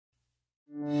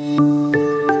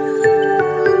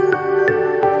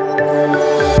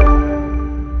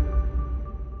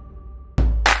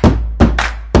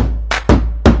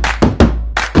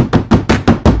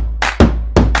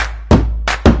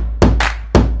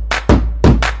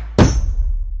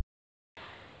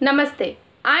Namaste.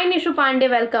 I Nishu Pandey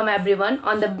welcome everyone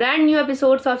on the brand new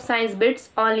episodes of Science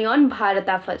Bits only on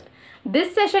Bharata First.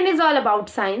 This session is all about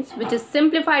science, which is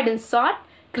simplified in short,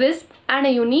 crisp, and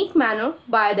a unique manner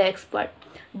by the expert.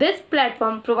 This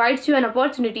platform provides you an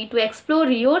opportunity to explore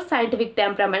your scientific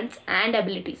temperaments and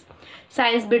abilities.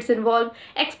 Science bits involve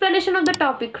explanation of the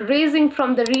topic raising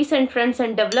from the recent trends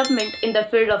and development in the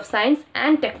field of science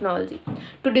and technology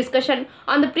to discussion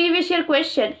on the previous year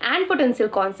question and potential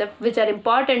concepts which are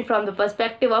important from the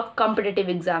perspective of competitive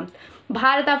exams.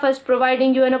 Bharata First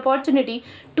providing you an opportunity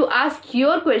to ask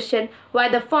your question via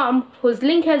the form whose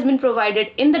link has been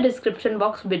provided in the description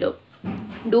box below.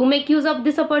 Do make use of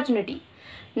this opportunity.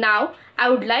 Now, I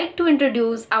would like to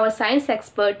introduce our science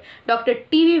expert, Dr.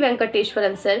 T.V.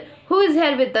 Venkateshwaran sir, who is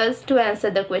here with us to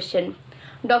answer the question.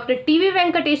 Dr. T.V.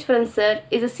 Venkateshwaran sir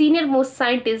is a senior most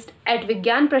scientist at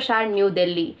Vigyan Prasar, New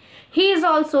Delhi. He is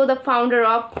also the founder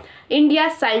of India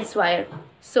Science Wire.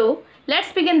 So,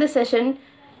 let's begin the session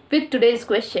with today's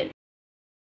question.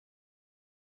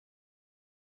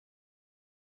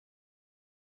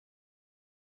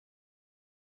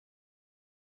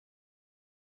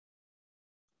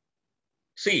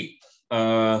 See,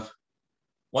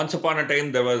 once upon a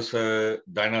time there was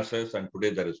dinosaurs, and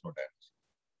today there is no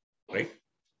dinosaur, right?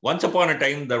 Once upon a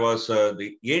time there was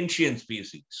the ancient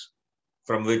species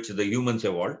from which the humans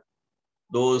evolved.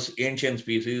 Those ancient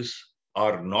species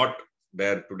are not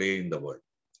there today in the world.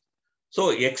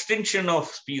 So extinction of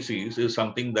species is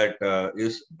something that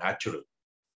is natural.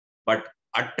 But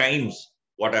at times,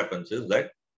 what happens is that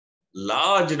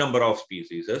large number of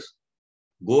species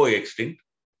go extinct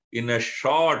in a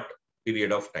short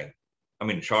period of time. I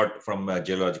mean, short from a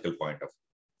geological point of view.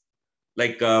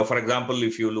 Like, for example,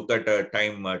 if you look at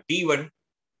time T1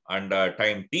 and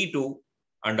time T2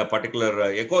 and a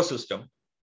particular ecosystem,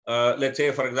 let's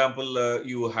say, for example,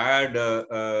 you had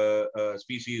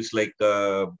species like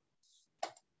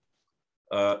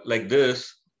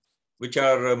this, which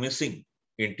are missing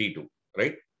in T2,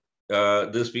 right?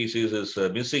 This species is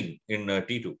missing in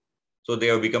T2. So they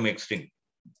have become extinct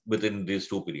within these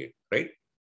two periods, right?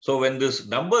 So when these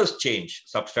numbers change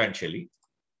substantially,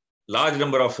 large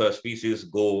number of species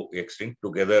go extinct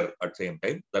together at the same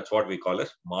time. That's what we call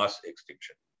as mass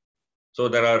extinction. So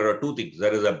there are two things.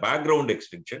 There is a background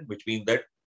extinction, which means that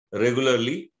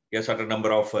regularly a certain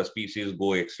number of species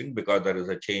go extinct because there is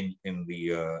a change in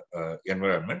the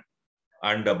environment.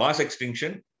 And mass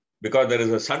extinction, because there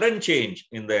is a sudden change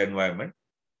in the environment,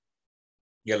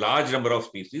 a large number of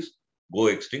species go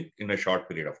extinct in a short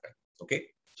period of time. Okay,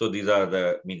 so these are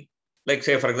the meaning. Like,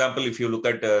 say, for example, if you look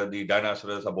at the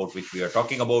dinosaurs about which we are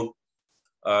talking about,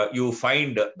 you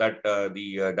find that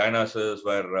the dinosaurs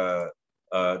were,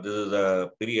 this is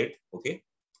a period, okay?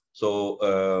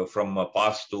 So from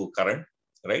past to current,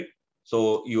 right?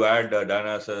 So you add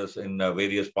dinosaurs in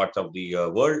various parts of the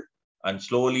world, and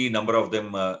slowly number of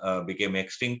them became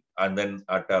extinct. And then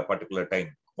at a particular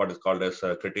time, what is called as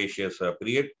Cretaceous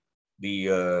period,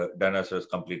 the dinosaurs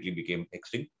completely became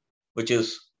extinct, which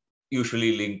is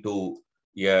usually linked to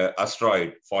an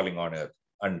asteroid falling on Earth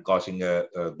and causing a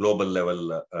global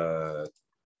level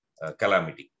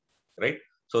calamity, right?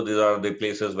 So these are the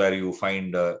places where you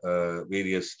find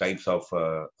various types of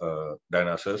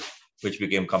dinosaurs which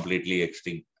became completely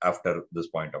extinct after this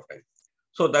point of time.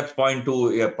 So that's point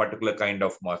to a particular kind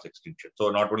of mass extinction.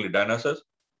 So not only dinosaurs,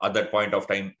 at that point of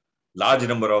time, large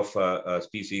number of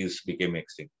species became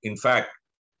extinct. In fact,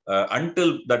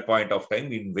 until that point of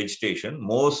time in vegetation,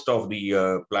 most of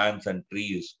the plants and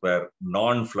trees were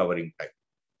non-flowering type.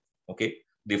 Okay,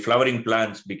 the flowering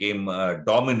plants became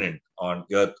dominant on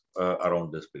Earth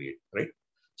around this period, right?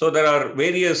 So there are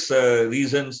various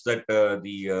reasons that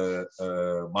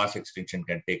the mass extinction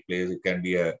can take place. It can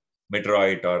be a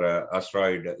meteorite or a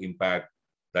asteroid impact.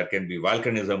 That can be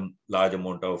volcanism, large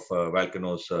amount of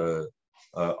volcanoes,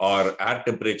 or air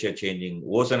temperature changing,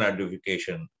 ocean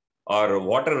acidification, or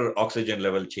water oxygen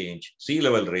level change, sea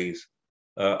level rise,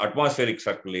 atmospheric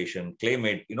circulation,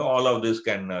 climate, all of this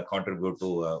can contribute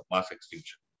to mass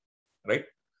extinction, right?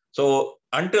 So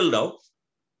until now,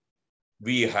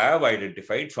 we have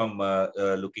identified from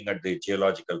looking at the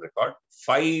geological record,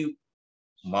 5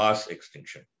 mass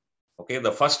extinction. Okay,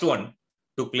 the first one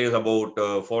took place about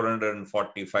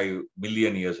 445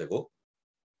 million years ago.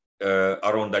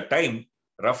 Around that time,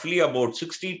 roughly about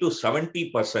 60 to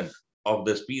 70% of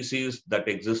the species that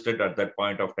existed at that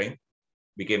point of time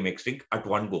became extinct at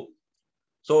one go.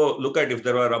 So look at, if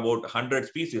there were about 100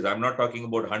 species, I'm not talking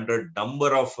about 100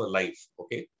 number of life,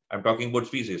 okay? I'm talking about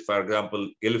species. For example,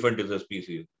 elephant is a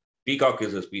species, peacock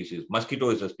is a species, mosquito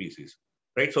is a species,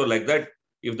 right? So like that,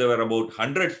 if there were about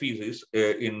 100 species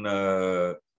in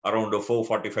around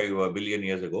 445 billion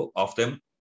years ago. Of them,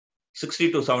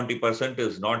 60 to 70%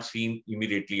 is not seen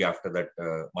immediately after that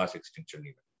mass extinction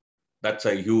event. That's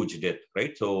a huge death,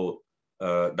 right? So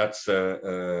that's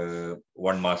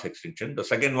one mass extinction. The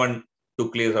second one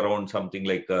took place around something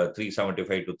like 375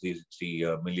 to 360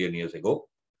 million years ago.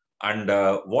 And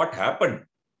what happened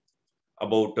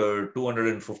about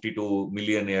 252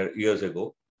 million years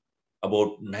ago,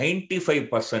 about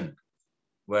 95%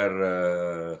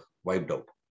 were wiped out.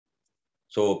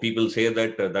 So people say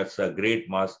that that's a great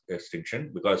mass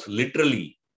extinction because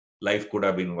literally life could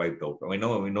have been wiped out. We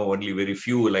know only very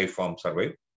few life forms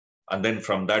survived. And then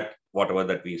from that, whatever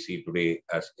that we see today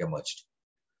has emerged.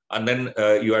 And then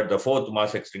you had the fourth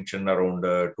mass extinction around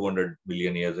 200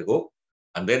 million years ago.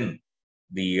 And then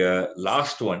the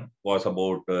last one was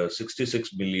about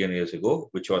 66 million years ago,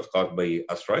 which was caused by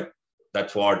asteroid.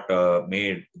 That's what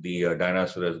made the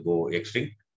dinosaurs go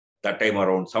extinct. That time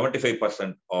around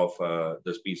 75% of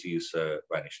the species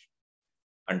vanished.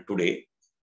 And today,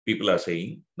 people are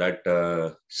saying that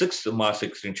sixth mass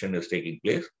extinction is taking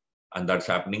place, and that's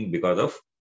happening because of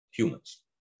humans.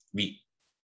 We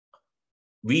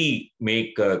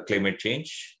make climate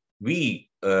change. We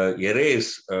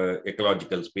erase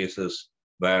ecological spaces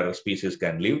where species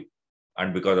can live.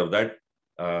 And because of that,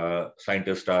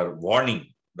 scientists are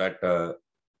warning that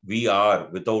we are,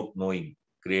 without knowing,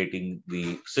 creating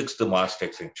the sixth mass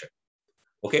extinction.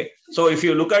 Okay, so if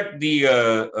you look at the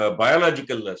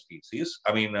biological species,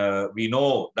 I mean, we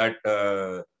know that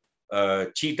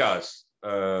cheetahs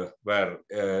were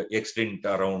extinct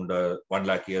around 1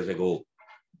 lakh years ago.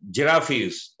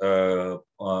 Giraffes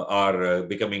are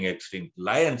becoming extinct.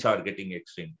 Lions are getting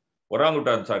extinct.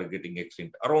 Orangutans are getting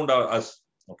extinct around us.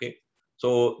 Okay,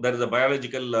 so there is a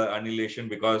biological annihilation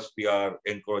because we are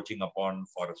encroaching upon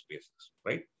forest spaces,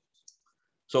 right?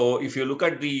 So if you look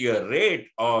at the rate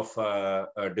of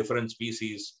different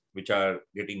species which are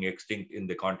getting extinct in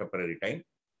the contemporary time,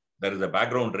 there is a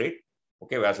background rate.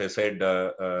 Okay, as I said,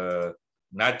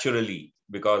 naturally,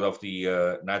 because of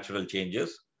the natural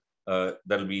changes, there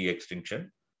will be extinction.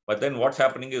 But then what's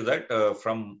happening is that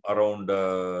from around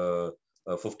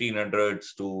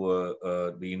 1500s to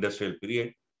the industrial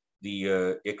period,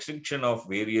 the extinction of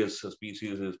various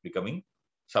species is becoming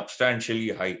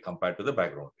substantially high compared to the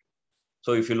background.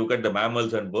 So if you look at the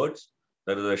mammals and birds,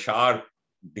 there is a sharp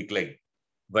decline.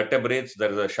 Vertebrates,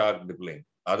 there is a sharp decline.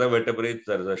 Other vertebrates,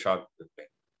 there is a sharp decline.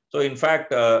 So in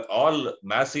fact, all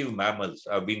massive mammals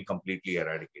have been completely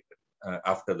eradicated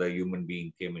after the human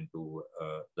being came into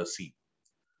the sea.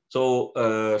 So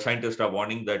scientists are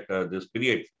warning that this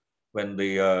period when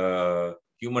the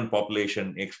human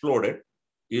population exploded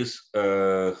is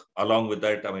along with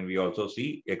that, I mean, we also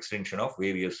see extinction of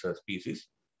various species,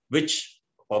 which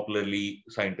popularly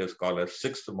scientists call as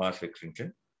sixth mass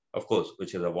extinction, of course,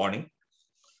 which is a warning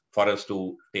for us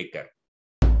to take care.